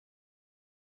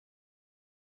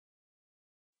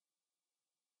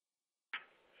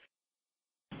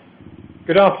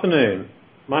Good afternoon.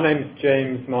 My name is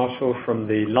James Marshall from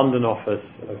the London office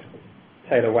of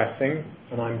Taylor Wessing,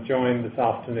 and I'm joined this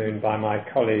afternoon by my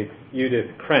colleagues Judith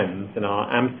Krens in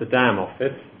our Amsterdam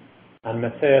office and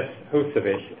Matthias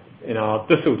Hülsewig in our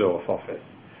Düsseldorf office.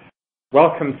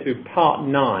 Welcome to part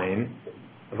 9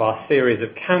 of our series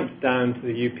of Countdown to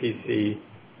the UPC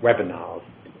webinars.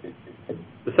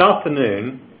 This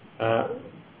afternoon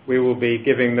we will be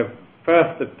giving the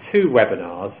first of 2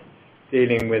 webinars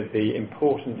dealing with the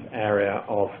important area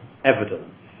of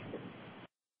evidence.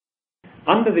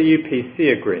 Under the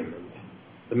UPC agreement,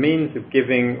 the means of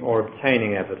giving or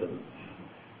obtaining evidence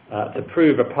to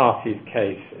prove a party's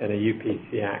case in a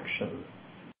UPC action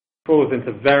falls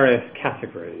into various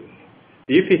categories.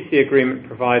 The UPC agreement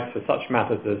provides for such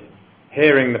matters as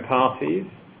hearing the parties,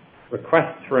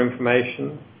 requests for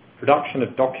information, production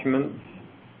of documents,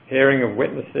 hearing of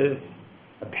witnesses,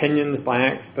 opinions by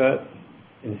experts,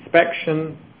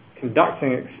 inspection,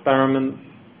 conducting experiments,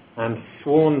 and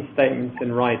sworn statements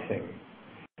in writing.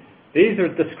 These are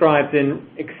described in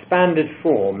expanded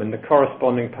form in the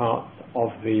corresponding parts of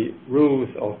the rules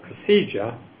of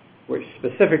procedure, which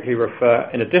specifically refer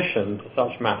in addition to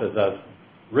such matters as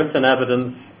written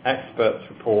evidence, experts'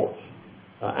 reports,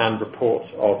 and reports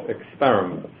of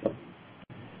experiments.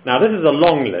 Now, this is a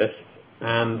long list,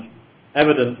 and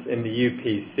evidence in the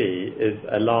UPC is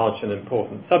a large and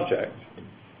important subject.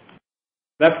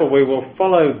 Therefore, we will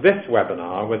follow this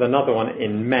webinar with another one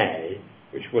in May,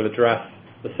 which will address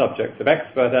the subjects of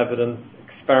expert evidence,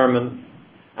 experiments,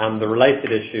 and the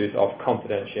related issues of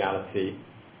confidentiality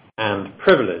and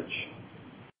privilege.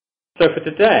 So for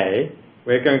today,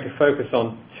 we're going to focus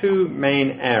on 2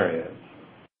 main areas.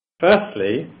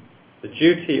 Firstly, the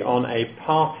duty on a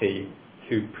party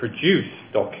to produce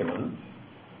documents,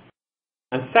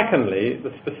 and secondly,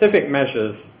 the specific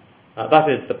measures, that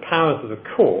is, the powers of the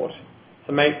court,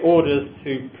 to make orders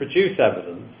to produce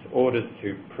evidence, orders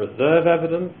to preserve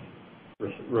evidence,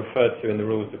 referred to in the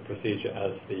rules of procedure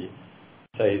as the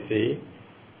SAZ,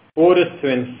 orders to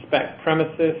inspect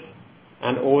premises,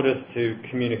 and orders to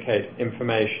communicate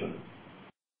information.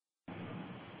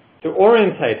 To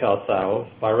orientate ourselves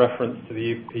by reference to the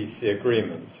UPC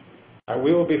agreement,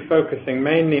 we will be focusing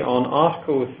mainly on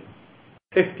Articles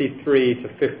 53 to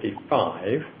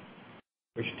 55,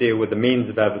 which deal with the means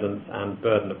of evidence and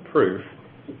burden of proof,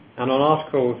 and on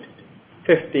Articles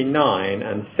 59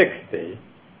 and 60,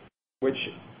 which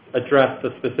address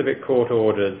the specific court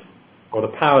orders or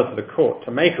the powers of the court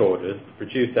to make orders to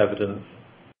produce evidence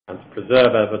and to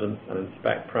preserve evidence and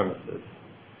inspect premises.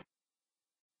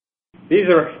 These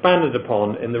are expanded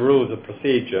upon in the rules of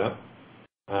procedure,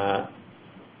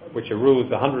 which are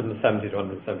rules 170 to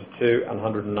 172 and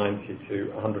 190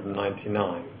 to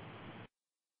 199.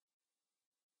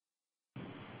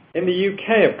 In the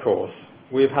UK, of course,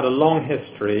 we've had a long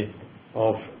history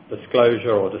of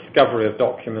disclosure or discovery of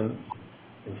documents,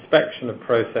 inspection of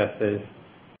processes,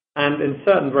 and in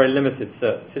certain very limited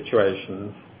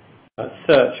situations,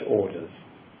 search orders.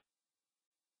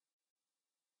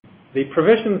 The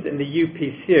provisions in the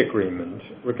UPC agreement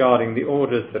regarding the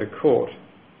orders that a court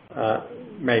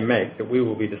may make, that we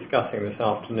will be discussing this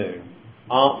afternoon,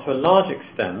 are to a large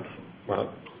extent,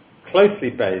 closely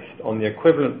based on the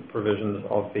equivalent provisions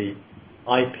of the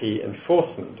IP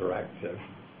Enforcement Directive,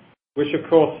 which of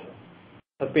course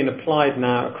has been applied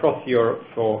now across Europe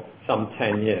for some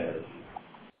 10 years.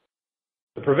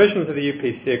 The provisions of the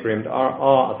UPC agreement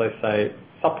are, as I say,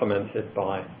 supplemented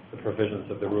by the provisions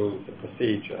of the rules of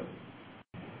procedure.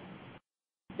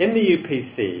 In the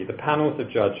UPC, the panels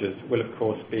of judges will of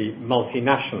course be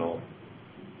multinational.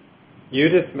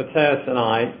 Judith, Matthias and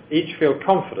I each feel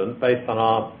confident, based on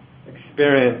our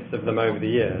experience of them over the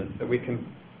years, that we can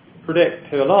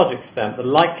predict to a large extent the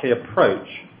likely approach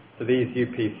to these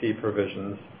UPC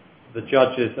provisions the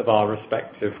judges of our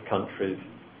respective countries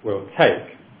will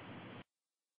take.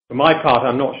 For my part,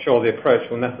 I'm not sure the approach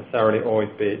will necessarily always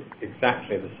be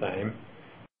exactly the same,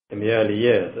 in the early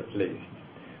years at least.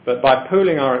 But by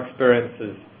pooling our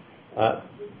experiences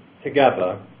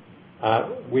together,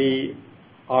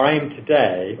 our aim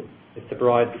today is to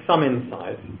provide some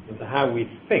insight into how we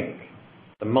think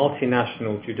the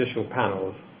multinational judicial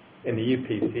panels in the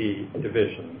UPC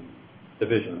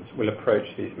divisions will approach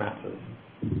these matters.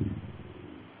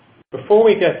 Before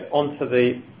we get onto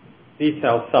the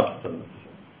detailed substance,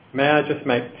 may I just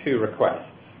make 2 requests?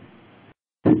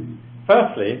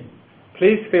 Firstly,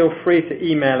 please feel free to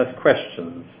email us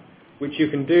questions, which you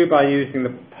can do by using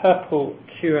the purple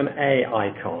Q&A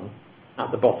icon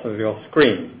at the bottom of your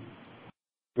screen.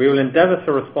 We will endeavour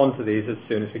to respond to these as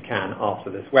soon as we can after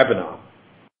this webinar.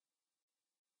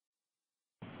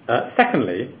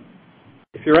 Secondly,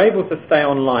 if If you're able to stay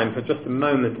online for just a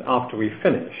moment after we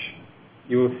finish,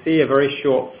 you will see a very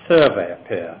short survey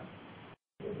appear.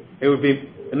 It would be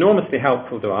enormously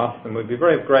helpful to us, and we'd be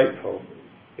very grateful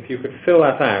if you could fill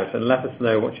that out and let us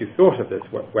know what you thought of this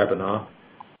webinar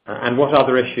and what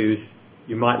other issues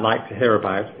you might like to hear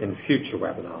about in future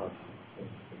webinars.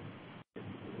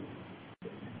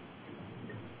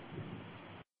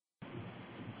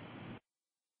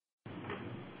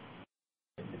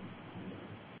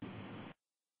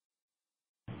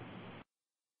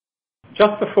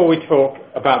 Just before we talk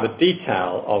about the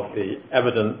detail of the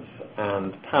evidence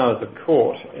and powers of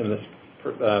court in this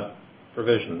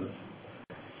provisions,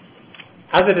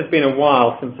 as it has been a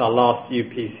while since our last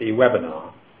UPC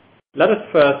webinar, let us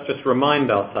first just remind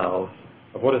ourselves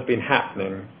of what has been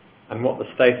happening and what the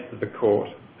status of the court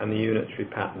and the unitary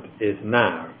patent is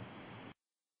now.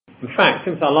 In fact,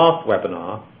 since our last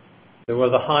webinar, there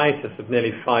was a hiatus of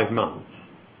nearly 5 months,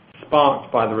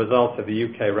 sparked by the result of the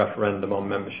UK referendum on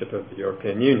membership of the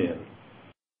European Union.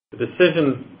 The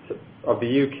decision of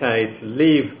the UK to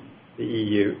leave the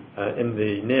EU in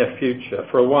the near future,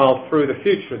 for a while threw the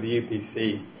future of the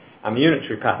UPC and the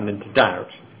unitary patent into doubt,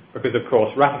 because of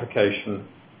course ratification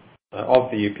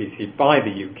of the UPC by the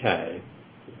UK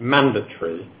was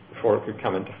mandatory before it could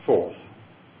come into force.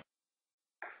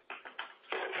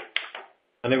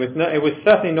 And it was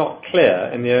certainly not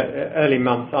clear in the early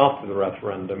months after the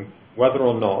referendum whether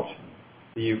or not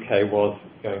the UK was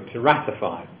going to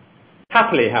ratify.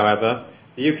 Happily, however,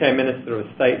 the UK Minister of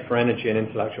State for Energy and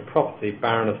Intellectual Property,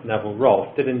 Baroness Neville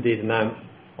Rolfe, did indeed announce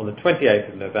on the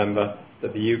 28th of November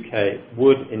that the UK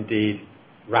would indeed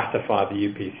ratify the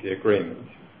UPC agreement.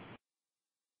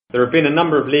 There have been a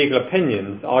number of legal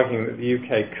opinions arguing that the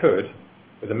UK could,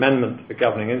 with amendments to the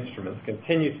governing instruments,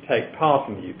 continue to take part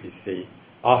in the UPC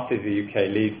after the UK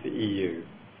leaves the EU,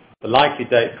 the likely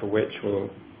date for which will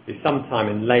be sometime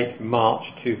in late March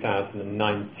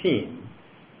 2019,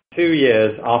 2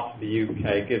 years after the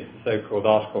UK gives the so-called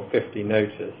Article 50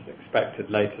 notice expected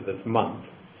later this month,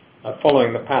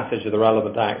 following the passage of the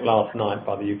relevant Act last night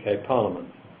by the UK Parliament.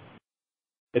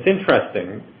 It's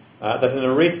interesting that in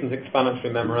a recent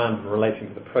explanatory memorandum relating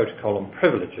to the Protocol on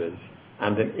Privileges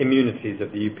and Immunities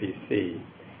of the UPC,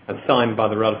 and signed by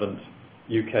the relevant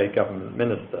UK government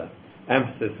minister,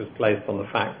 emphasis was placed on the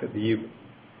fact that the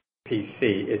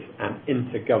UPC is an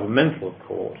intergovernmental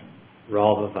court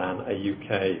rather than a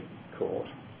UK court.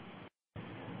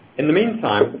 In the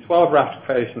meantime, 12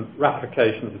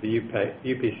 ratifications of the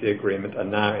UPC agreement are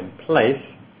now in place,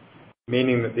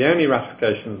 meaning that the only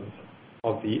ratifications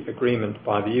of the agreement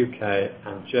by the UK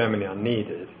and Germany are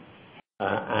needed,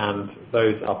 and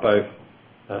those are both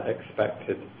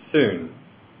expected soon.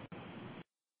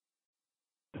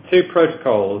 The two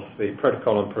protocols, the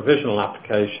Protocol on Provisional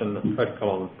Application and the Protocol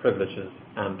on Privileges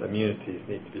and Immunities,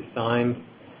 need to be signed.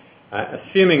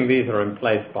 Assuming these are in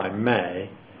place by May,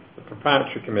 the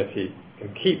Preparatory Committee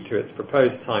can keep to its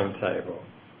proposed timetable,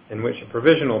 in which a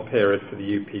provisional period for the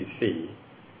UPC,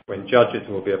 when judges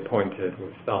will be appointed,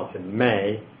 will start in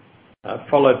May,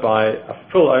 followed by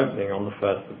a full opening on the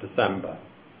 1st of December.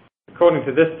 According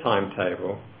to this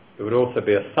timetable, there would also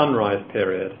be a sunrise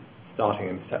period starting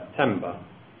in September,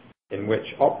 in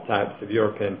which opt-outs of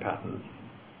European patents,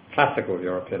 classical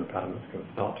European patents, can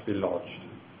start to be lodged.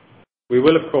 We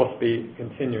will, of course, be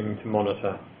continuing to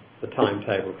monitor the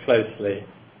timetable closely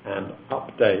and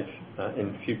update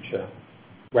in future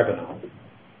webinars.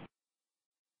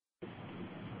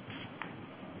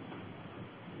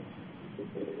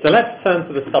 So let's turn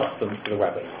to the substance of the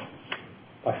webinar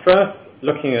by first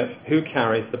looking at who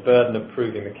carries the burden of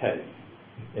proving the case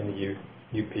in the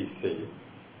UPC.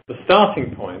 The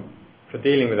starting point for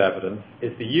dealing with evidence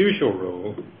is the usual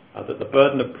rule that the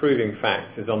burden of proving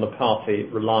facts is on the party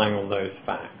relying on those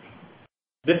facts.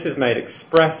 This is made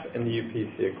express in the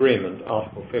UPC agreement,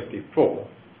 Article 54.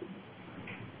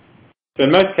 So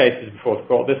in most cases before the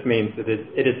court, this means that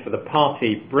it is for the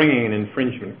party bringing an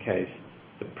infringement case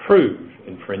to prove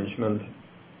infringement,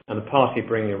 and the party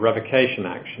bringing a revocation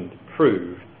action to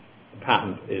prove the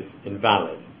patent is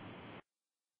invalid.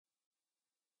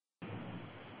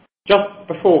 Just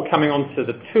before coming on to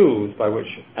the tools by which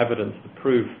evidence to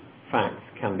prove facts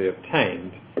can be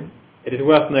obtained, it is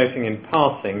worth noting in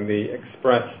passing the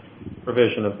express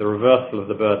provision of the reversal of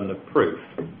the burden of proof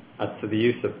as to the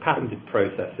use of patented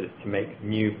processes to make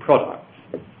new products.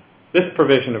 This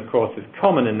provision, of course, is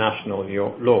common in national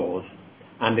laws,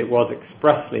 and it was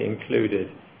expressly included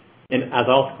as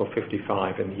Article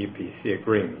 55 in the UPC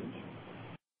agreement.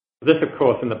 This, of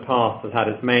course, in the past has had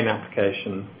its main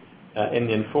application in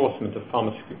the enforcement of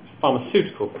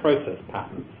pharmaceutical process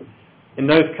patents in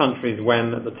those countries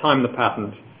when, at the time the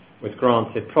patent was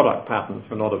granted product patents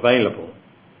were not available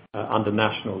under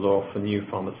national law for new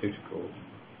pharmaceuticals.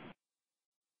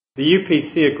 The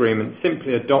UPC agreement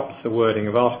simply adopts the wording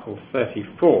of Article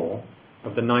 34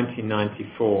 of the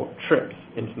 1994 TRIPS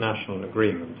International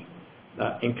Agreement,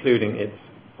 including its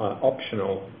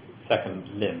optional second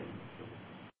limb.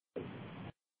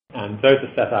 And those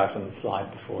are set out on the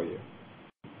slide before you.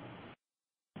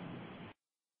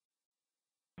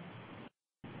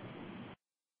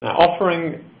 Now,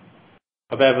 offering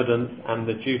of evidence and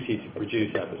the duty to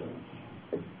produce evidence.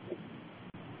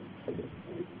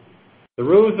 The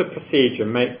rules of procedure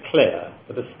make clear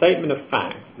that a statement of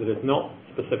fact that is not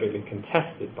specifically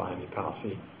contested by any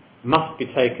party must be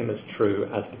taken as true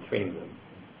as between them.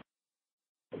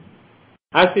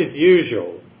 As is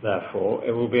usual, therefore,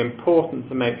 it will be important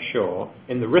to make sure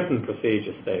in the written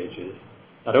procedure stages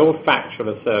that all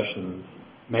factual assertions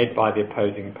made by the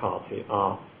opposing party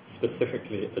are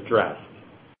specifically addressed.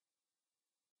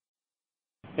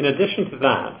 In addition to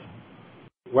that,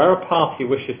 where a party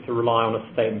wishes to rely on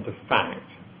a statement of fact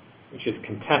which is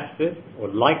contested or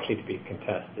likely to be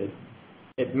contested,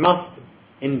 it must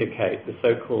indicate the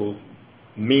so-called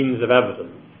means of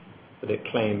evidence that it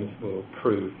claims will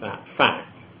prove that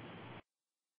fact.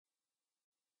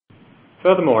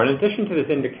 Furthermore, in addition to this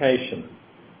indication,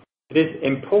 it is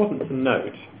important to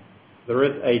note there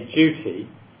is a duty,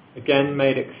 again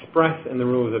made express in the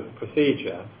rules of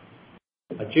procedure,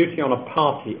 a duty on a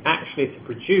party actually to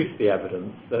produce the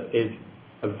evidence that is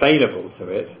available to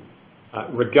it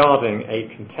regarding a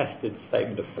contested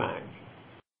statement of fact,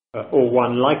 or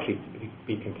one likely to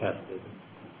be contested,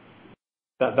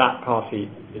 that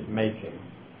party is making.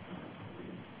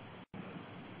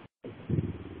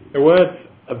 The words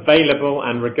available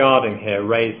and regarding here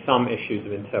raise some issues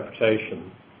of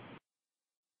interpretation.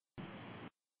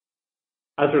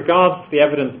 As regards the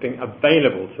evidence being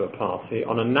available to a party,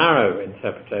 on a narrow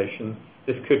interpretation,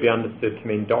 this could be understood to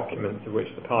mean documents of which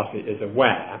the party is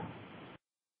aware.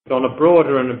 But on a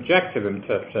broader and objective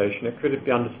interpretation, it could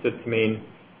be understood to mean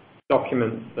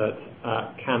documents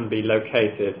that can be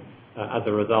located as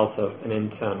a result of an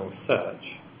internal search.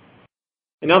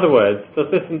 In other words, does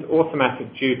this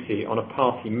automatic duty on a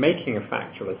party making a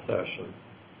factual assertion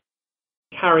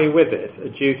carry with it a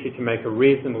duty to make a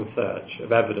reasonable search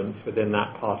of evidence within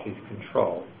that party's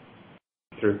control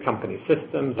through company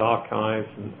systems, archives,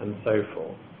 and so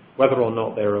forth, whether or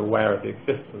not they're aware of the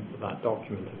existence of that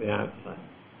document at the outset?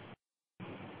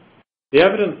 The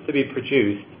evidence to be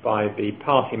produced by the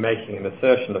party making an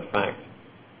assertion of fact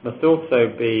must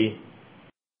also be,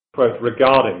 quote,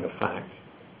 regarding the fact.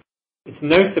 It's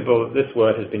notable that this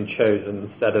word has been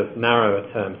chosen instead of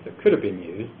narrower terms that could have been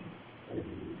used,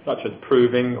 such as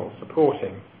proving or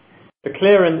supporting. The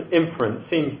clear inference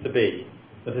seems to be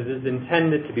that it is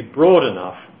intended to be broad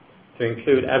enough to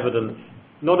include evidence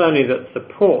not only that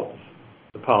supports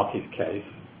the party's case,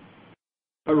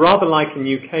 but rather like in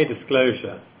UK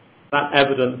disclosure, that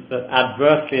evidence that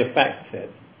adversely affects it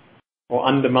or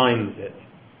undermines it.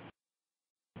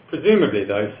 Presumably,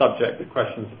 though, subject to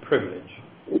questions of privilege.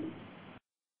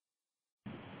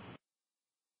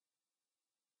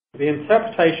 The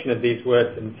interpretation of these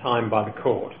words in time by the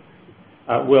court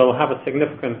will have a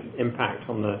significant impact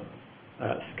on the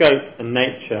scope and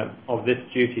nature of this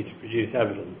duty to produce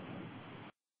evidence.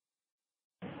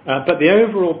 But the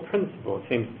overall principle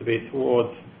seems to be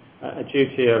towards a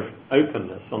duty of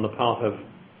openness on the part of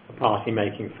a party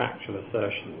making factual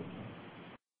assertions.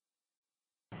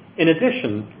 In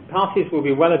addition, parties will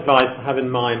be well advised to have in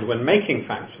mind when making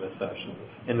factual assertions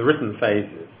in the written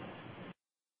phases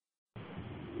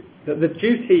that the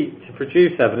duty to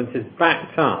produce evidence is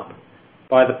backed up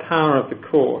by the power of the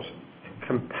court to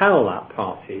compel that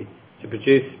party to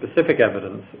produce specific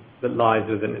evidence that lies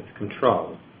within its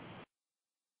control.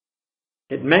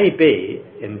 It may be,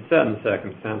 in certain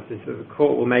circumstances, that the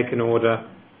court will make an order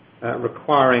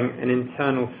requiring an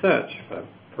internal search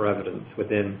for evidence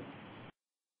within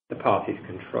the party's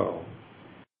control.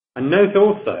 And note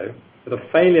also that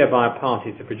a failure by a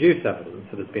party to produce evidence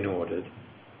that has been ordered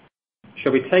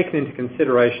shall be taken into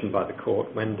consideration by the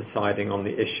court when deciding on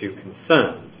the issue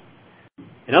concerned.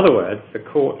 In other words, the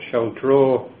court shall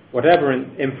draw whatever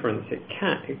inference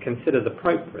it considers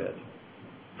appropriate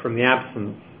from the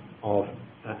absence of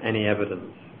any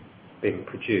evidence being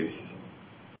produced.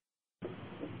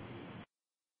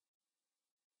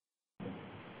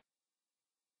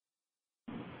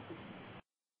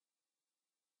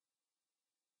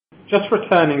 Just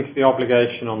returning to the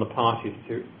obligation on the parties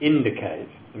to indicate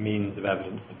the means of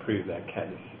evidence to prove their case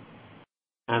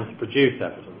and to produce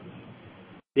evidence.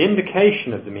 The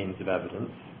indication of the means of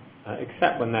evidence,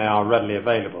 except when they are readily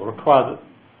available, requires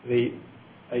that the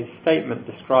a statement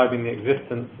describing the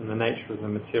existence and the nature of the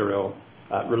material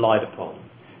relied upon.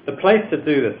 The place to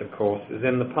do this, of course, is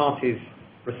in the parties'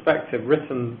 respective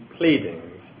written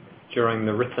pleadings during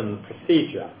the written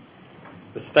procedure.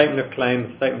 The statement of claim,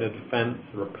 the statement of defence,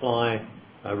 the reply,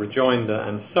 rejoinder,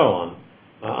 and so on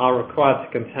are required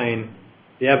to contain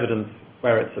the evidence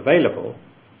where it's available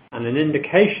and an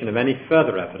indication of any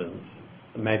further evidence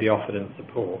that may be offered in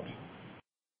support.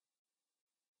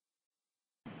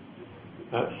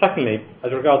 Secondly,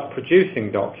 as regards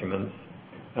producing documents,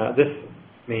 this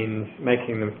means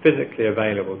making them physically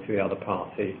available to the other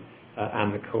party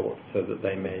and the court so that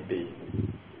they may be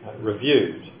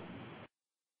reviewed.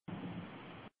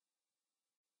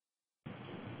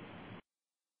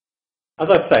 As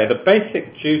I say, the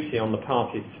basic duty on the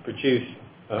parties to produce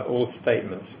all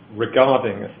statements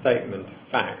regarding a statement of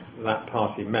fact that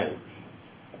party makes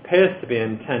appears to be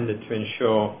intended to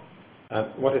ensure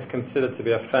what is considered to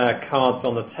be a fair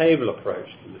cards-on-the-table approach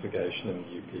to litigation in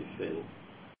the UPC.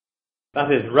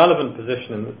 That is relevant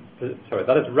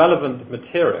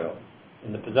material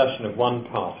in the possession of one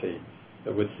party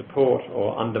that would support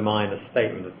or undermine a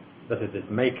statement that it is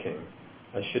making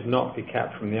should not be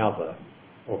kept from the other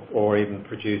or even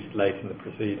produced late in the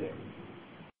proceedings.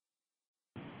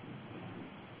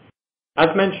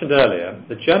 As mentioned earlier,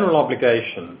 the general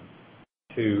obligation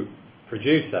to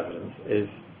produce evidence is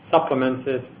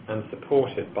supplemented and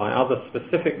supported by other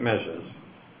specific measures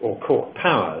or court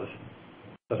powers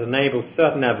that enable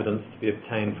certain evidence to be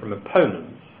obtained from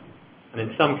opponents and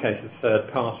in some cases third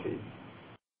parties.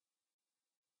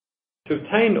 To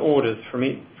obtain orders from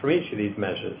each of these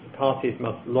measures, the parties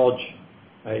must lodge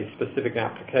a specific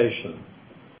application.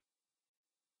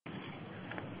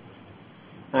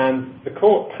 And the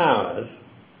court powers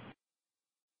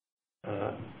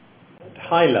at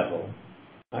high level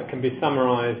can be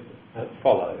summarized as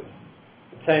follows.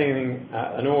 Obtaining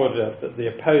an order that the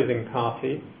opposing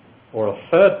party or a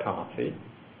third party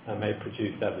may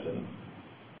produce evidence.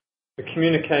 The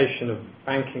communication of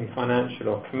banking, financial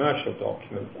or commercial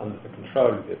documents under the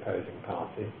control of the opposing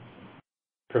party.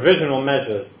 Provisional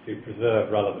measures to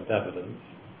preserve relevant evidence.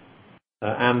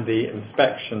 And the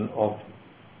inspection of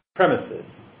premises.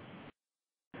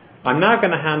 I'm now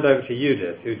going to hand over to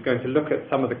Judith, who's going to look at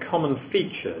some of the common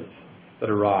features that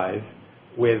arise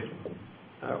with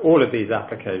all of these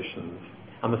applications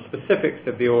and the specifics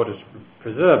of the order to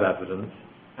preserve evidence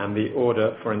and the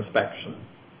order for inspection.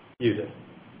 Judith.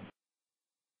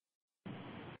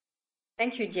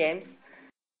 Thank you, James.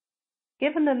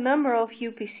 Given the number of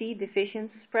UPC divisions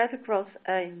spread across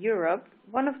Europe,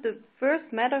 one of the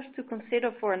first matters to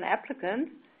consider for an applicant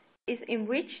is in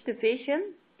which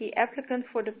division the applicant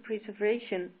for the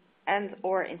preservation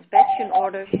and/or inspection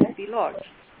order should be lodged.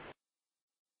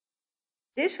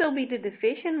 This will be the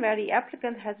division where the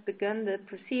applicant has begun the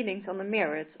proceedings on the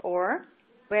merits or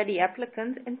where the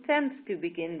applicant intends to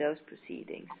begin those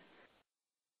proceedings.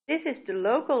 This is the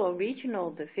local or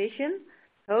regional division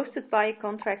hosted by a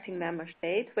contracting member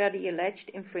state where the alleged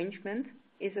infringement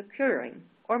is occurring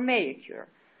or may occur,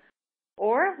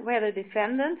 or where the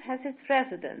defendant has its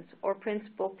residence or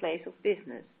principal place of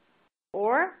business,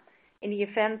 or, in the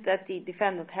event that the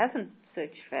defendant hasn't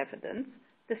such residence,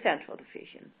 the central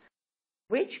division.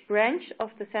 Which branch of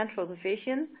the central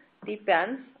division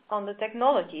depends on the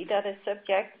technology that is a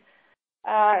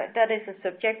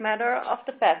subject matter of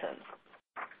the patent.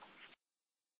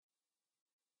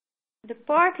 The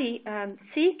party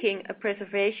seeking a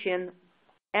preservation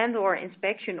and/or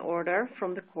inspection order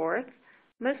from the court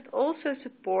must also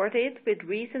support it with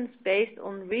reasons based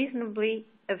on reasonably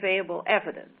available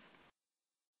evidence.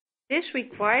 This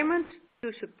requirement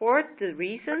to support the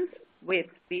reasons with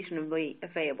reasonably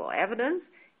available evidence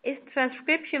is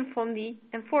transcription from the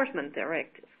enforcement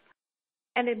directive,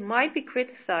 and it might be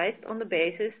criticized on the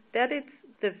basis that it's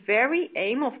the very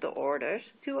aim of the orders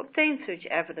to obtain such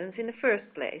evidence in the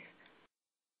first place.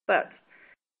 But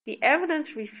the evidence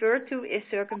referred to is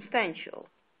circumstantial,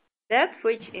 that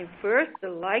which infers the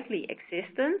likely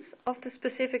existence of the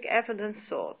specific evidence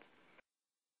sought.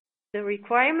 The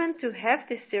requirement to have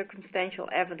this circumstantial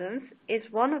evidence is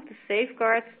one of the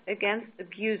safeguards against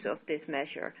abuse of this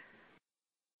measure.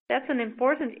 That's an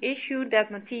important issue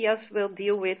that Matthias will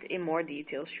deal with in more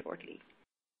detail shortly.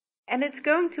 And it's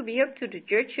going to be up to the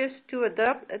judges to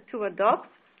adopt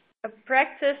a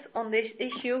practice on this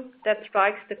issue that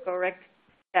strikes the correct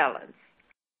balance.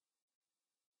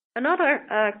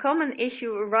 Another common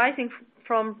issue arising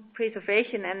from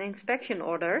preservation and inspection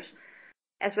orders,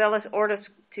 as well as orders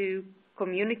to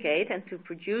communicate and to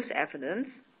produce evidence,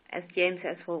 as James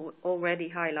has already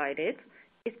highlighted,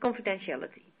 is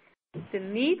confidentiality. The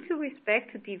need to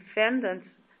respect the defendant's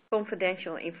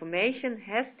confidential information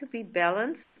has to be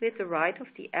balanced with the right of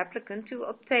the applicant to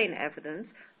obtain evidence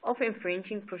of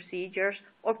infringing procedures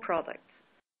or products.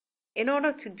 In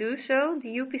order to do so, the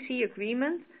UPC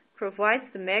agreement provides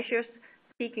the measures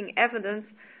seeking evidence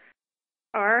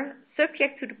are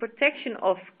subject to the protection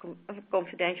of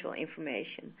confidential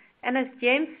information. And as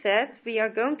James said, we are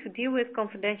going to deal with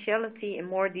confidentiality in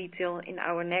more detail in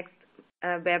our next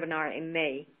webinar in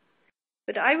May.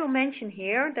 But I will mention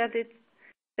here that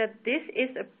this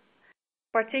is a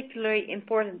particularly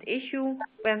important issue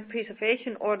when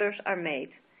preservation orders are made.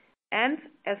 And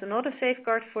as another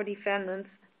safeguard for defendants,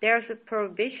 there is a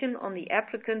prohibition on the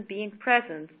applicant being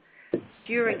present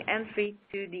during entry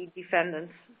to the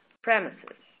defendant's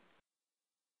premises.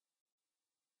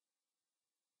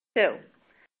 So,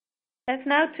 let's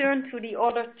now turn to the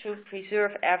order to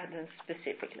preserve evidence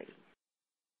specifically.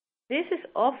 This is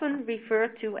often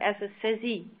referred to as a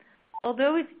saisie,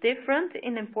 although it's different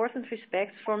in important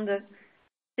respects from the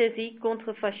saisie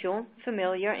contrefaçon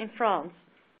familiar in France,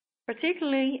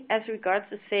 particularly as regards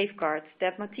the safeguards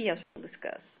that Matthias will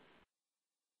discuss.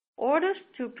 Orders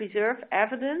to preserve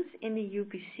evidence in the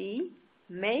UPC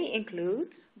may include,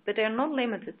 but are not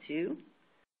limited to,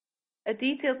 a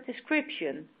detailed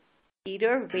description,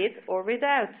 either with or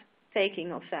without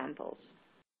taking of samples,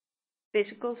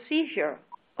 physical seizure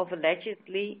of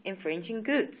allegedly infringing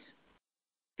goods,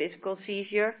 physical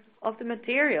seizure of the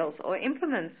materials or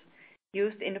implements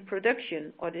used in the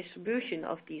production or distribution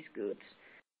of these goods,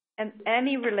 and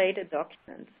any related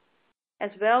documents,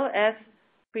 as well as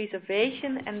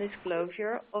preservation and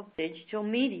disclosure of digital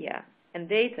media and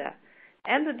data,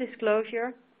 and the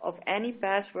disclosure of any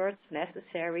passwords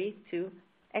necessary to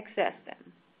access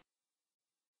them.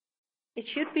 It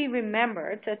should be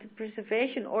remembered that the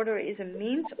preservation order is a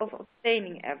means of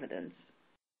obtaining evidence.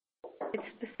 It's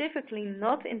specifically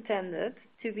not intended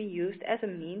to be used as a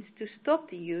means to stop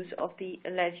the use of the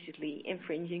allegedly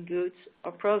infringing goods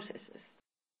or processes.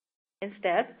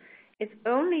 Instead, it's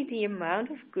only the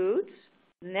amount of goods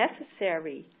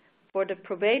necessary for the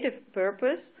probative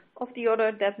purpose of the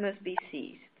order that must be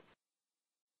seized.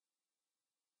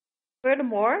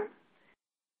 Furthermore,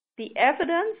 the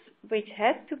evidence which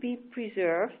has to be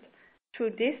preserved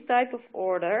through this type of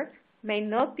order may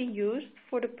not be used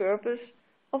for the purpose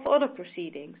of other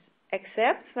proceedings,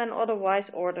 except when otherwise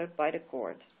ordered by the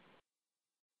court.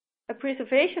 A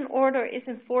preservation order is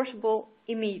enforceable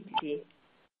immediately,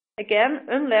 again,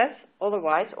 unless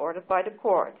otherwise ordered by the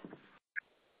court.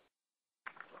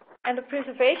 And the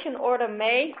preservation order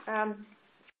may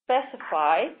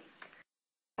specify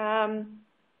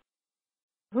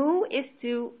who is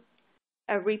to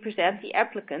represent the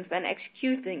applicant when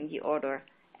executing the order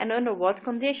and under what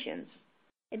conditions.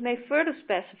 It may further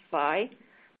specify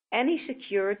any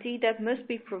security that must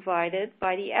be provided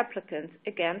by the applicant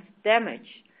against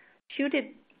damage, should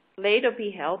it later be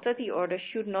held that the order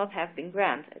should not have been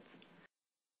granted.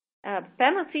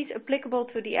 Penalties applicable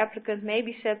to the applicant may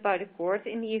be set by the court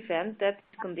in the event that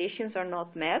conditions are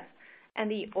not met, and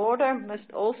the order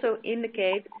must also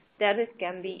indicate that it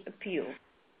can be appealed.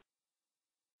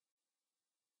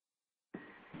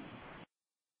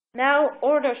 Now,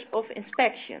 orders of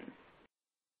inspection.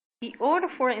 The order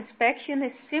for inspection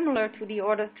is similar to the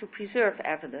order to preserve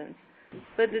evidence,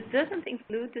 but it doesn't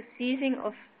include the seizing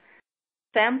of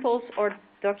samples or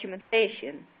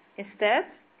documentation. Instead,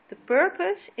 the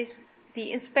purpose is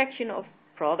the inspection of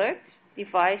products,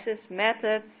 devices,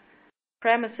 methods,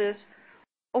 premises,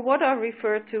 or what are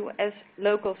referred to as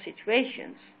local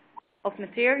situations, of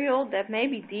material that may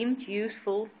be deemed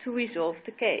useful to resolve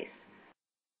the case.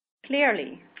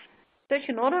 Clearly, such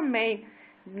an order may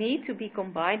need to be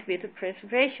combined with a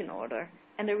preservation order,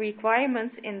 and the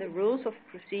requirements in the rules of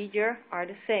procedure are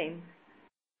the same.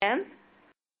 And,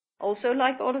 also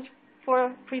like orders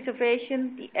for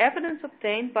preservation, the evidence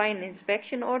obtained by an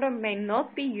inspection order may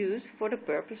not be used for the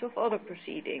purpose of other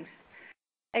proceedings,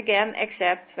 again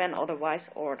except when otherwise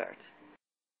ordered.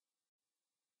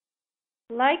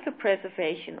 Like a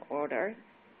preservation order,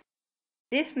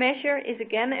 this measure is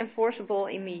again enforceable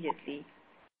immediately,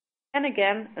 and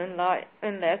again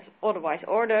unless otherwise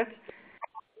ordered,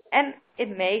 and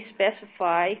it may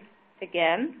specify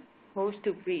again who's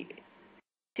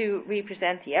to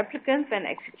represent the applicant when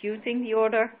executing the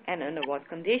order and under what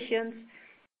conditions,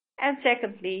 and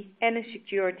secondly, any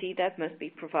security that must be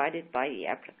provided by the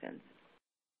applicant.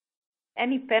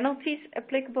 Any penalties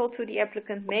applicable to the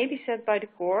applicant may be set by the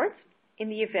court in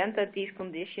the event that these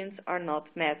conditions are not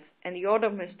met, and the order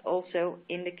must also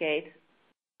indicate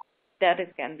that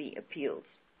it can be appealed.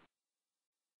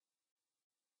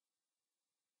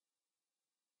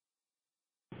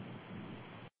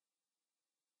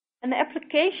 An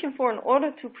application for an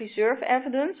order to preserve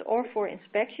evidence or for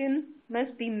inspection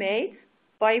must be made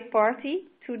by a party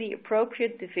to the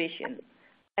appropriate division,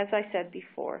 as I said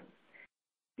before.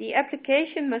 The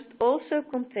application must also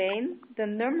contain the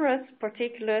numerous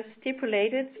particulars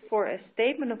stipulated for a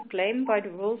statement of claim by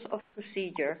the rules of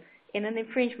procedure in an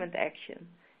infringement action,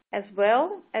 as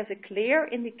well as a clear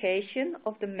indication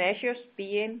of the measures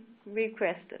being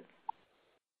requested.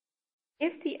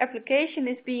 If the application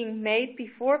is being made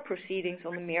before proceedings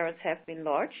on the merits have been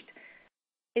lodged,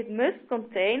 it must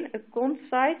contain a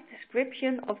concise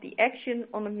description of the action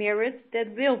on the merits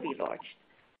that will be lodged,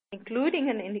 including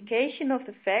an indication of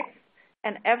the facts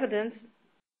and evidence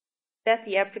that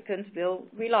the applicants will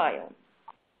rely on.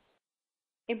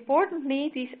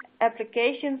 Importantly, these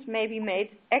applications may be made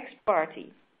ex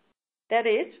parte, that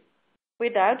is,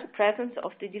 without the presence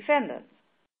of the defendant.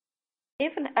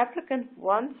 If an applicant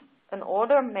wants an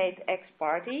order made ex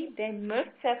parte, they must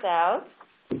set out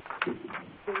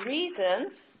the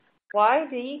reasons why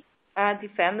the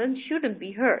defendant shouldn't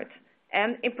be heard,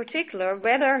 and in particular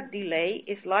whether delay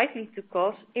is likely to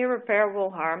cause irreparable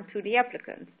harm to the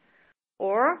applicant,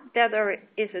 or that there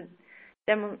is a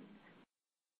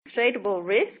demonstrable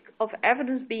risk of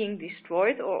evidence being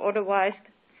destroyed or otherwise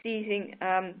ceasing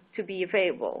to be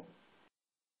available.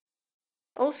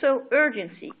 Also,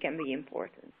 urgency can be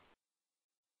important.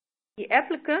 The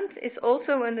applicant is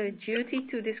also under duty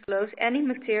to disclose any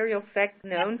material fact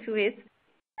known to it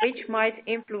which might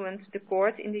influence the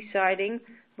court in deciding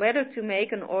whether to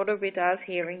make an order without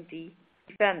hearing the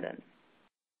defendant.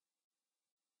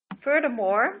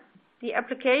 Furthermore, the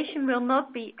application will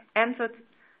not be entered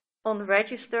on the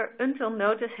register until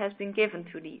notice has been given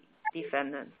to the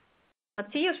defendant.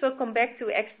 Matthias will come back to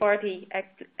ex parte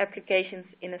applications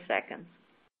in a second.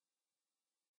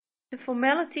 The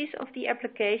formalities of the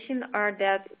application are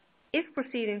that if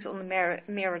proceedings on the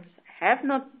merits have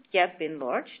not yet been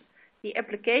lodged, the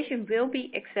application will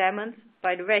be examined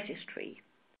by the registry.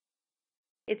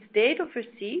 Its date of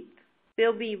receipt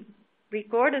will be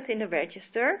recorded in the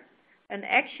register, an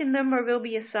action number will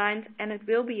be assigned, and it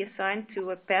will be assigned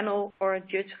to a panel or a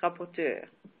judge rapporteur.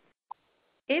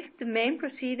 If the main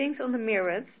proceedings on the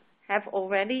merits have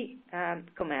already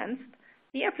commenced,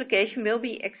 the application will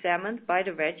be examined by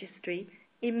the registry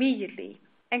immediately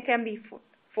and can be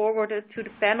forwarded to the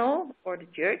panel or the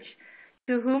judge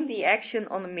to whom the action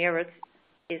on the merits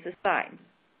is assigned.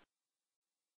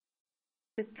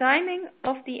 The timing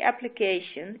of the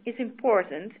application is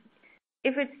important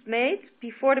if it's made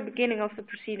before the beginning of the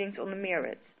proceedings on the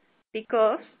merits,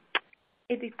 because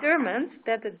it determines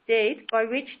that the date by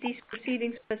which these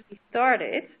proceedings must be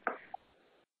started,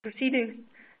 proceedings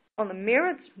on the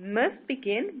merits must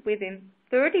begin within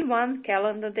 31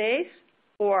 calendar days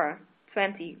or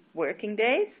 20 working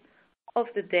days of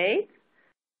the date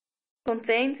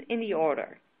contained in the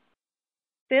order.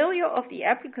 Failure of the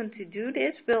applicant to do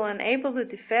this will enable the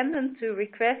defendant to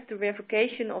request the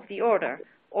revocation of the order,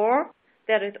 or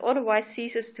that it otherwise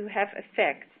ceases to have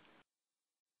effect,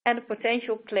 and a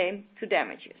potential claim to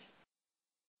damages.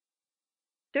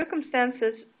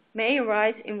 Circumstances may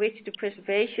arise in which the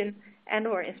preservation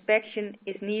and/or inspection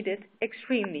is needed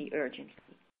extremely urgently.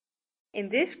 In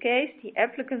this case, the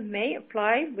applicant may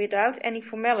apply without any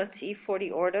formality for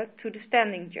the order to the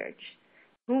standing judge,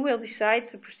 who will decide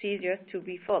the procedure to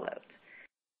be followed,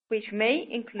 which may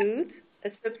include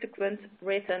a subsequent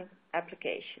written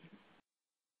application.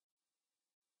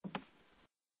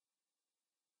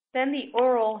 Then the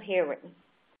oral hearing.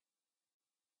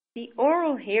 The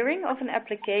oral hearing of an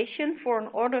application for an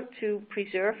order to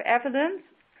preserve evidence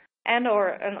and/or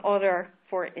an order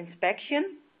for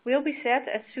inspection will be set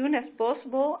as soon as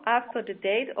possible after the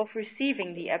date of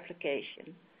receiving the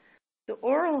application. The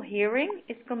oral hearing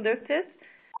is conducted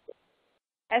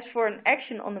as for an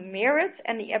action on the merits,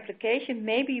 and the application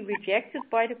may be rejected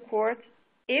by the court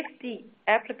if the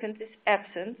applicant is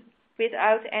absent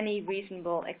without any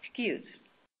reasonable excuse.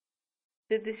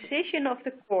 The decision of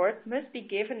the court must be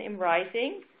given in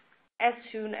writing as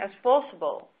soon as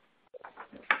possible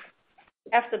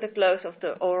after the close of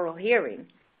the oral hearing,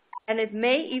 and it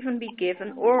may even be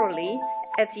given orally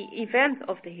at the event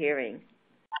of the hearing,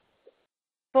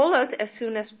 followed as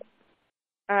soon as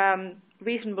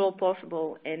reasonable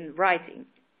possible in writing.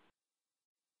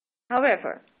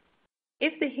 However,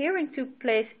 if the hearing took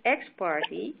place ex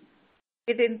parte,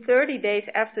 within 30 days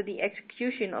after the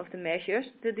execution of the measures,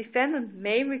 the defendant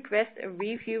may request a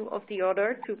review of the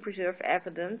order to preserve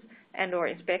evidence and/or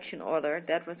inspection order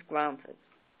that was granted.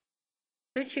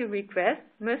 Such a request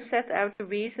must set out the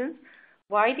reasons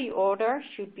why the order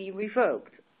should be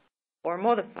revoked or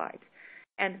modified,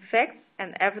 and facts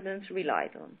and evidence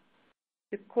relied on.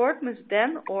 The court must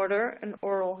then order an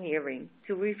oral hearing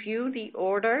to review the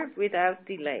order without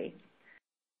delay,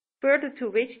 further to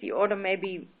which the order may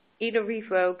be either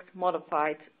revoked,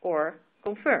 modified, or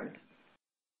confirmed.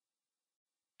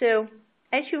 So,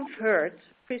 as you've heard,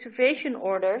 preservation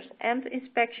orders and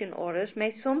inspection orders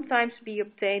may sometimes be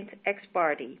obtained ex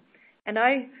parte, and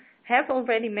I have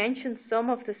already mentioned some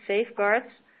of the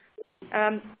safeguards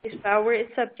this power is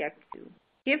subject to.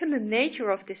 Given the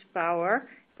nature of this power,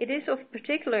 it is of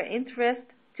particular interest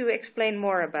to explain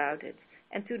more about it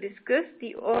and to discuss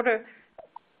the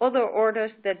other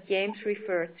orders that James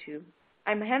referred to.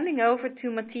 I'm handing over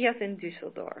to Matthias in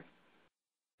Düsseldorf.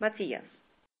 Matthias.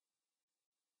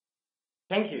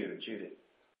 Thank you, Judith.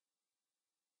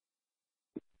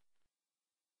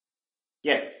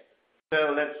 Yes,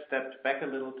 so let's step back a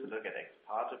little to look at ex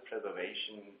parte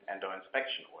preservation and/or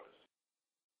inspection orders.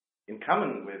 In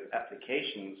common with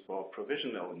applications for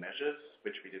provisional measures,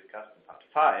 which we discussed in part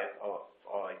 5 of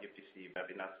our UPC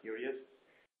webinar series,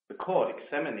 the court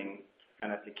examining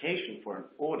an application for an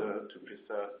order to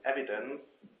preserve evidence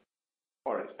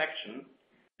or inspection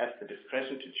has the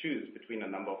discretion to choose between a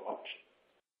number of options.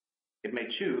 It may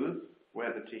choose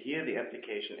whether to hear the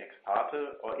application ex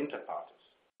parte or inter partes,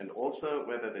 and also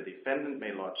whether the defendant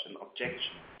may lodge an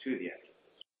objection to the application.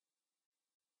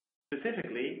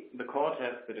 Specifically, the court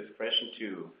has the discretion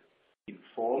to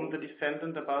inform the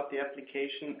defendant about the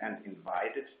application and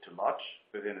invite it to lodge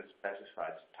within a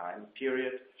specified time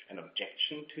period an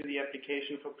objection to the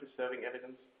application for preserving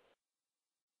evidence.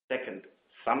 Second,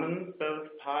 summon both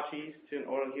parties to an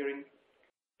oral hearing.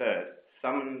 Third,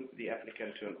 summon the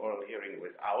applicant to an oral hearing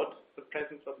without the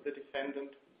presence of the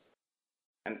defendant.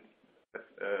 And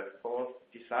fourth,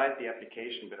 decide the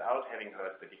application without having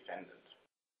heard the defendant.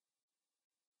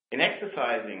 In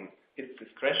exercising its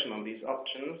discretion on these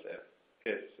options,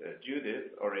 as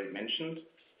Judith already mentioned,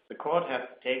 the court has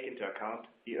to take into account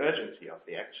the urgency of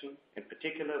the action, in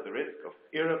particular the risk of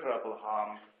irreparable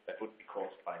harm that would be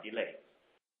caused by delay.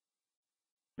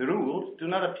 The rules do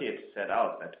not appear to set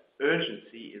out that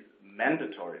urgency is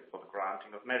mandatory for the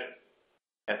granting of measures.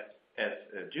 As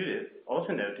Judith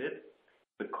also noted,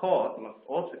 the court must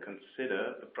also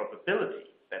consider the probability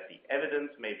that the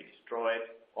evidence may be destroyed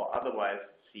or otherwise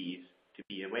cease to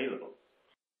be available,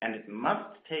 and it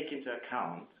must take into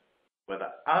account whether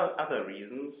other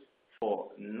reasons for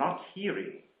not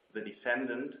hearing the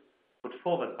defendant put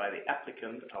forward by the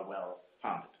applicant are well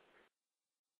founded.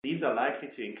 These are likely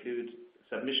to include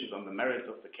submissions on the merits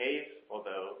of the case,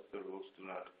 although the rules do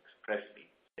not expressly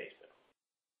say so.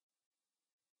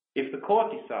 If the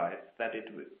court decides that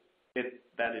it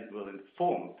will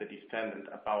inform the defendant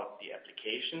about the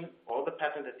application or the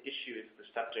patent at issue is the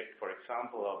subject, for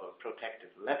example, of a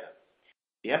protective letter,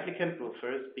 the applicant will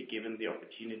first be given the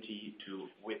opportunity to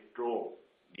withdraw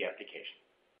the application.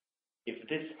 If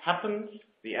this happens,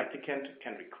 the applicant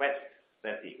can request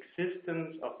that the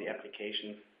existence of the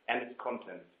application and its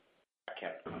contents are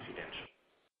kept confidential.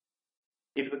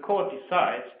 If the court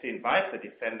decides to invite the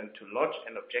defendant to lodge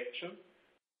an objection,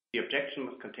 the objection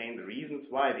must contain the reasons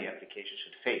why the application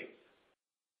should fail,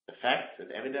 the facts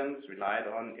and evidence relied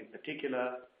on, in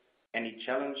particular, any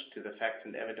challenge to the facts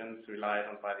and evidence relied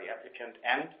on by the applicant,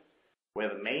 and where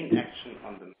the main action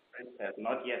on the merits has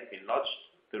not yet been lodged,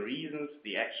 the reasons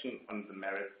the action on the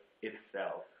merits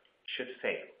itself should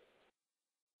fail.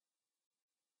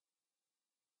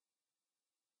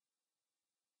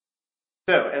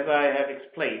 So, as I have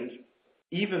explained,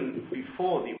 even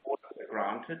before the orders are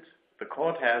granted, the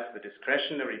court has the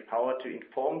discretionary power to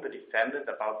inform the defendant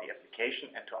about the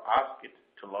application and to ask it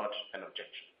to lodge an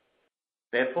objection.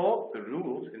 Therefore, the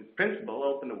rules in principle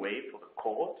open a way for the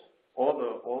court, or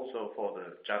also for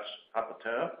the judge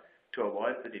rapporteur, to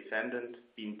avoid the defendant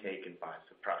being taken by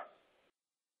surprise.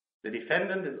 The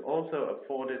defendant is also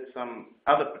afforded some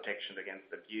other protection against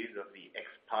abuse of the ex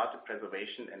parte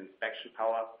preservation and inspection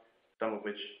power, some of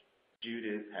which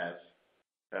Judith has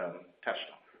touched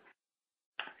on.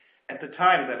 At the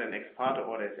time that an ex parte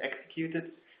order is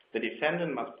executed, the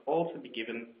defendant must also be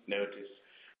given notice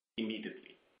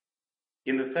immediately.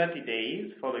 In the 30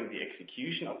 days following the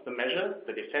execution of the measure,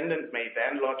 the defendant may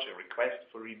then lodge a request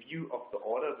for review of the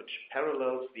order which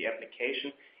parallels the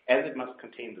application, as it must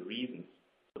contain the reasons,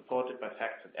 supported by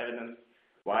facts and evidence,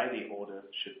 why the order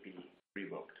should be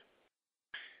revoked.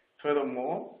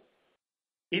 Furthermore,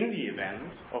 in the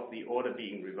event of the order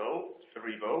being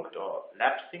revoked or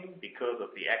lapsing because of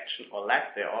the action or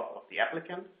lack thereof of the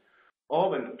applicant,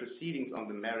 or when the proceedings on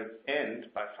the merits end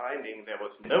by finding there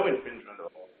was no infringement or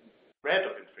threat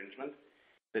of infringement,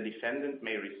 the defendant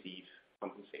may receive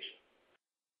compensation.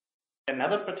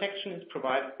 Another protection is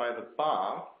provided by the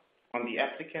bar on the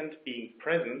applicant being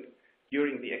present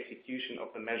during the execution of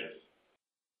the measures.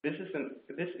 This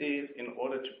is in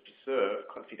order to preserve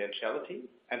confidentiality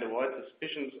and avoid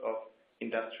suspicions of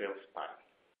industrial spying.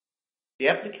 The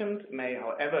applicant may,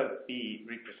 however, be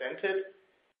represented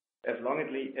as long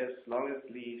at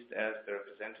least as the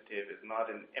representative is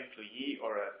not an employee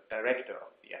or a director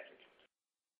of the applicant.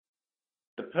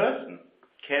 The person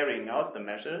carrying out the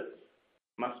measures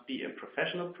must be a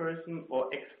professional person or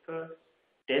expert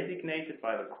designated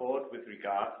by the court with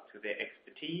regard to their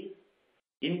expertise,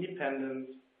 independence,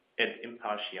 and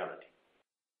impartiality.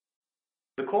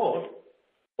 The court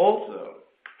also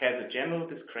has a general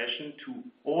discretion to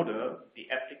order the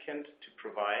applicant to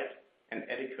provide an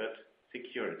adequate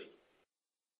security.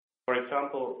 For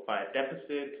example, by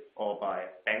deposit or by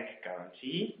bank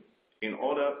guarantee, in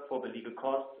order for the legal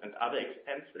costs and other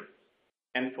expenses,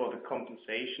 and for the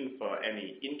compensation for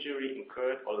any injury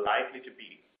incurred or likely to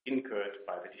be incurred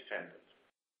by the defendant.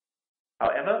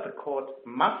 However, the court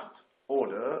must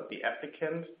order the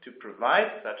applicant to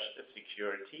provide such a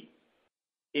security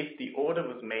if the order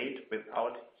was made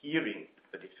without hearing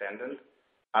the defendant,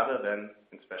 other than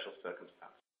in special circumstances.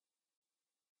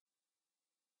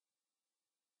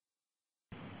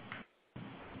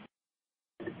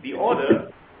 The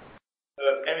order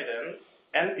of evidence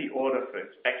and the order for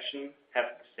inspection have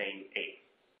the same aim.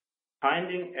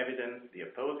 Finding evidence the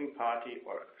opposing party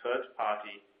or a third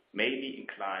party may be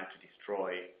inclined to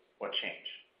destroy or change.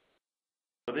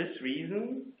 For this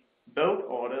reason, both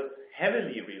orders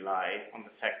heavily rely on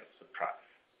the fact of surprise.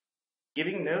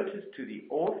 Giving notice to the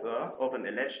author of an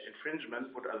alleged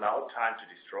infringement would allow time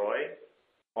to destroy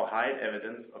or hide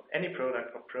evidence of any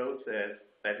product or process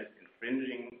that is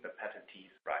infringing the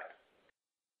patentee's right.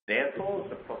 Therefore,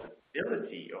 the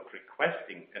possibility of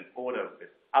requesting an order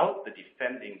without the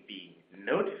defending being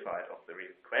notified of the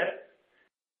request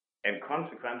and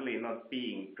consequently not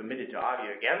being permitted to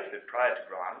argue against it prior to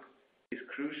grant is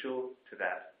crucial to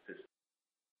that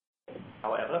system.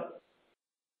 However,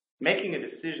 making a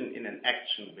decision in an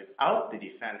action without the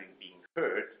defending being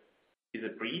heard is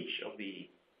a breach of the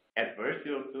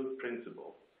adversarial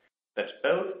principle that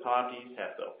both parties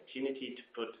have the opportunity to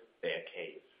put their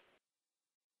case.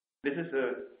 This is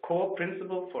a core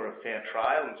principle for a fair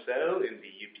trial, and so in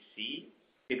the UPC,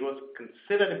 it was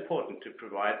considered important to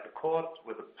provide the court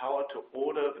with the power to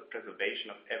order the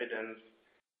preservation of evidence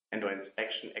and or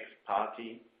inspection ex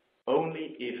parte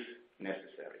only if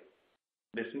necessary.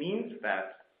 This means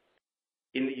that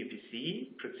in the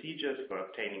UPC, procedures for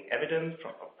obtaining evidence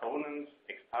from opponents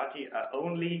ex parte are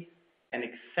only an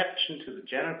exception to the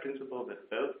general principle that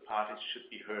both parties should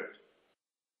be heard,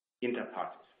 inter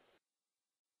partes.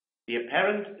 The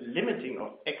apparent limiting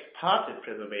of ex parte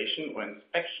preservation or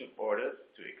inspection orders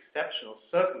to exceptional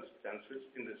circumstances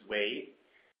in this way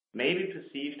may be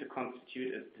perceived to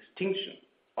constitute a distinction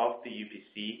of the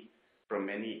UPC from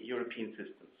many European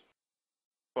systems.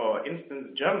 For instance,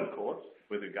 German courts,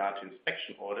 with regard to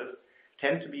inspection orders,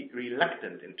 tend to be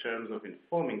reluctant in terms of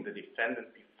informing the defendant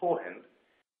beforehand,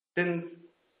 since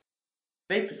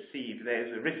they perceive there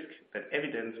is a risk that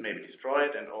evidence may be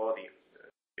destroyed and or the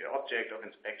object of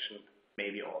inspection may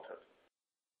be altered.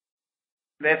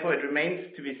 Therefore, it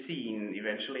remains to be seen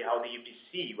eventually how the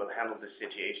UPC will handle this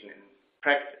situation in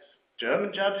practice.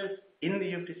 German judges in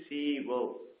the UPC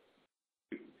will,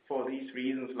 for these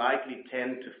reasons, likely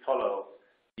tend to follow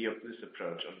this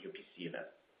approach on UPC level.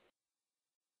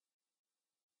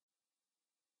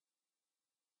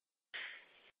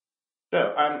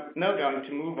 So I'm now going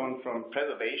to move on from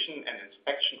preservation and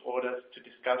inspection orders to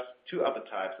discuss two other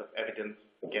types of evidence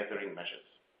gathering measures.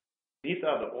 These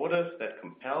are the orders that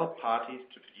compel parties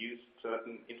to produce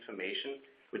certain information,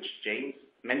 which James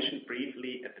mentioned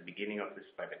briefly at the beginning of this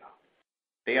webinar.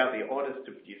 They are the orders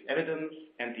to produce evidence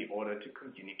and the order to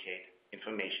communicate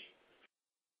information.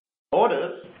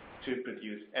 Orders to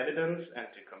produce evidence and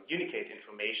to communicate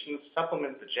information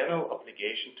supplement the general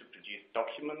obligation to produce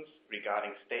documents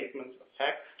regarding statements of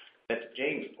fact that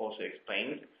James also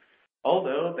explained,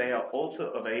 although they are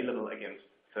also available against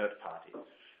third parties.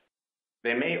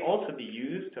 They may also be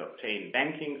used to obtain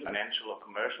banking, financial, or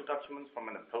commercial documents from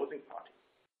an opposing party.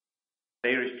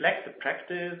 They reflect the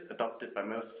practice adopted by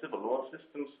most civil law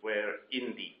systems where,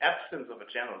 in the absence of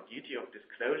a general duty of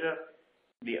disclosure,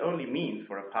 the only means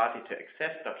for a party to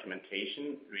access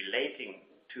documentation relating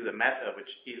to the matter which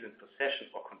is in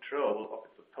possession or control of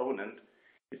its opponent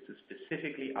is to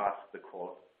specifically ask the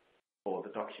court for the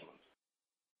documents.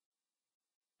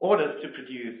 Orders to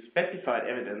produce specified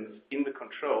evidence in the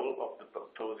control of the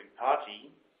opposing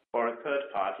party or a third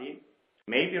party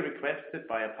may be requested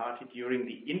by a party during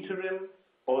the interim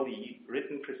or the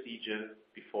written procedure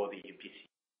before the UPC.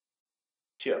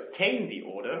 To obtain the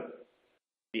order,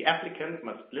 the applicant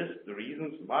must list the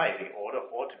reasons why the order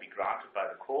ought to be granted by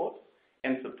the court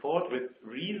and support with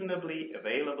reasonably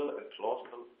available and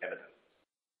plausible evidence.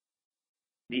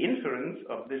 The inference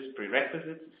of this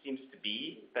prerequisite seems to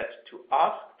be that to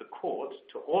ask the court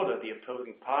to order the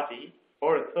opposing party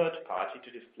or a third party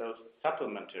to disclose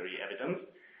supplementary evidence,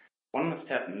 one must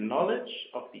have knowledge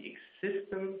of the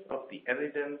existence of the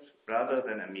evidence rather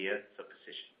than a mere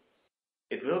supposition.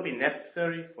 It will be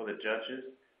necessary for the judges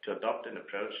to adopt an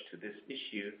approach to this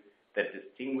issue that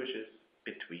distinguishes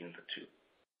between the two.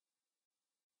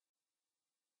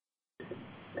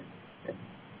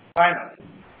 Finally,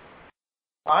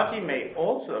 the party may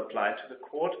also apply to the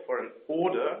court for an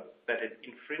order that an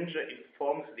infringer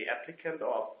informs the applicant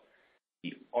of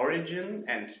the origin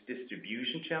and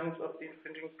distribution channels of the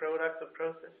infringing products or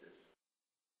processes,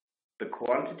 the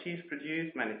quantities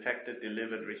produced, manufactured,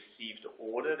 delivered, received,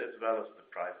 ordered, as well as the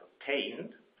price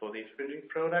obtained for the infringing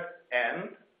product, and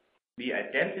the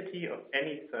identity of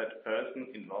any third person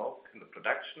involved in the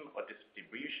production or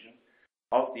distribution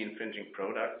of the infringing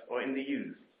product or in the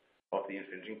use of the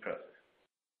infringing process.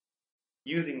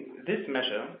 Using this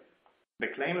measure,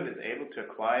 the claimant is able to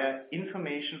acquire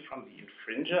information from the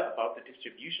infringer about the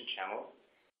distribution channel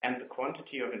and the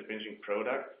quantity of infringing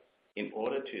products in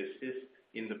order to assist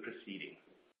in the proceeding.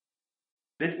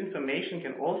 This information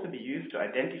can also be used to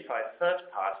identify third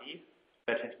parties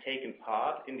that have taken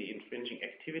part in the infringing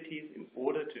activities in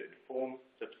order to inform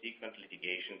subsequent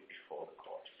litigation before the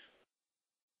court.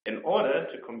 An order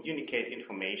to communicate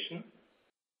information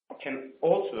can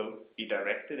also be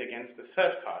directed against the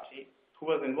third party who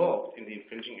was involved in the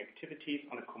infringing activities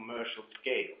on a commercial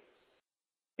scale.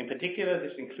 In particular,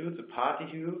 this includes a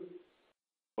party who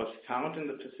was found in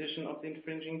the possession of the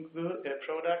infringing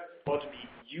product or to be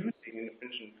using an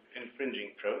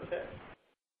infringing process,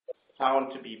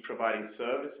 found to be providing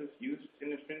services used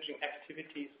in infringing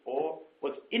activities, or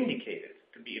was indicated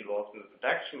to be involved in the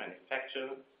production,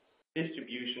 manufacture,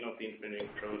 distribution of the infringing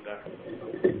product.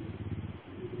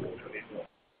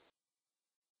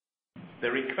 The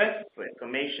request for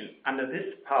information under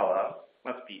this power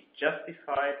must be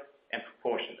justified and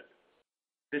proportionate.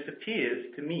 This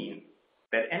appears to mean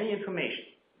that any information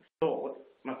sought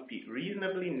must be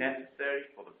reasonably necessary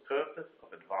for the purpose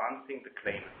of advancing the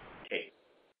claimant's case.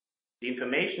 The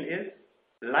information is,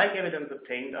 like evidence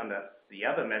obtained under the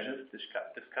other measures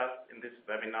discussed in this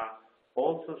webinar,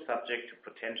 also subject to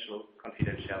potential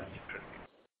confidentiality protection.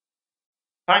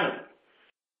 Finally,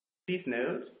 please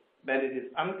note that it is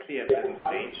unclear at this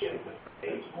stage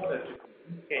in order to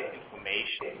communicate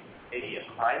information may be a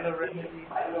final remedy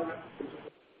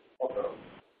or both.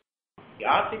 The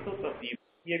articles of the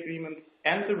UPC agreement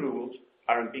and the rules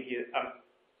are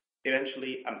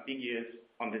eventually ambiguous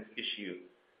on this issue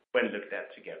when looked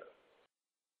at together.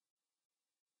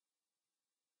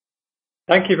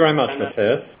 Thank you very much,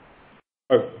 Matthias.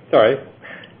 Oh, sorry.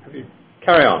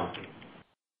 Carry on.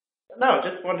 No,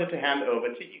 just wanted to hand over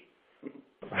to you.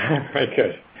 Very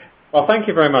good. Well, thank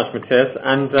you very much, Matthias.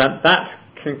 And that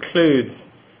concludes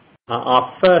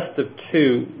our first of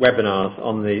two webinars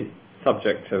on the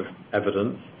subject of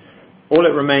evidence. All it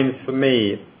remains for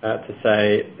me to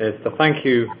say is to thank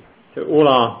you to all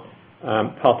our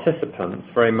participants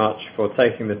very much for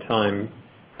taking the time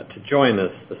to join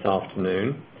us this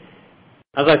afternoon.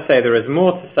 As I say, there is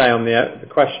more to say on the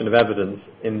question of evidence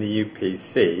in the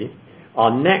UPC.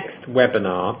 Our next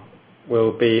webinar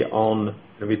will be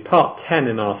part 10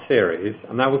 in our series,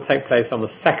 and that will take place on the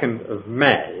 2nd of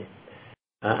May.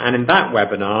 And in that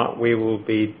webinar, we will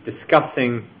be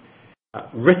discussing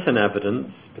written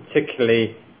evidence,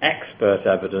 particularly expert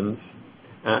evidence,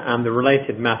 and the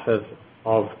related matters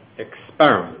of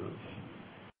experiments,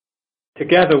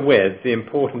 together with the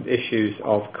important issues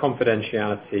of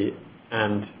confidentiality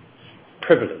and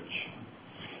privilege.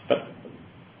 But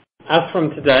as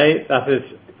from today, that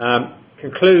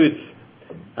concludes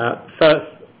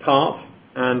first part,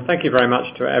 and thank you very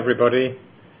much to everybody,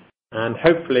 and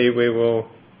hopefully we will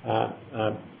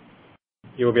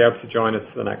you will be able to join us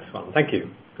for the next one. Thank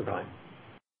you. Goodbye.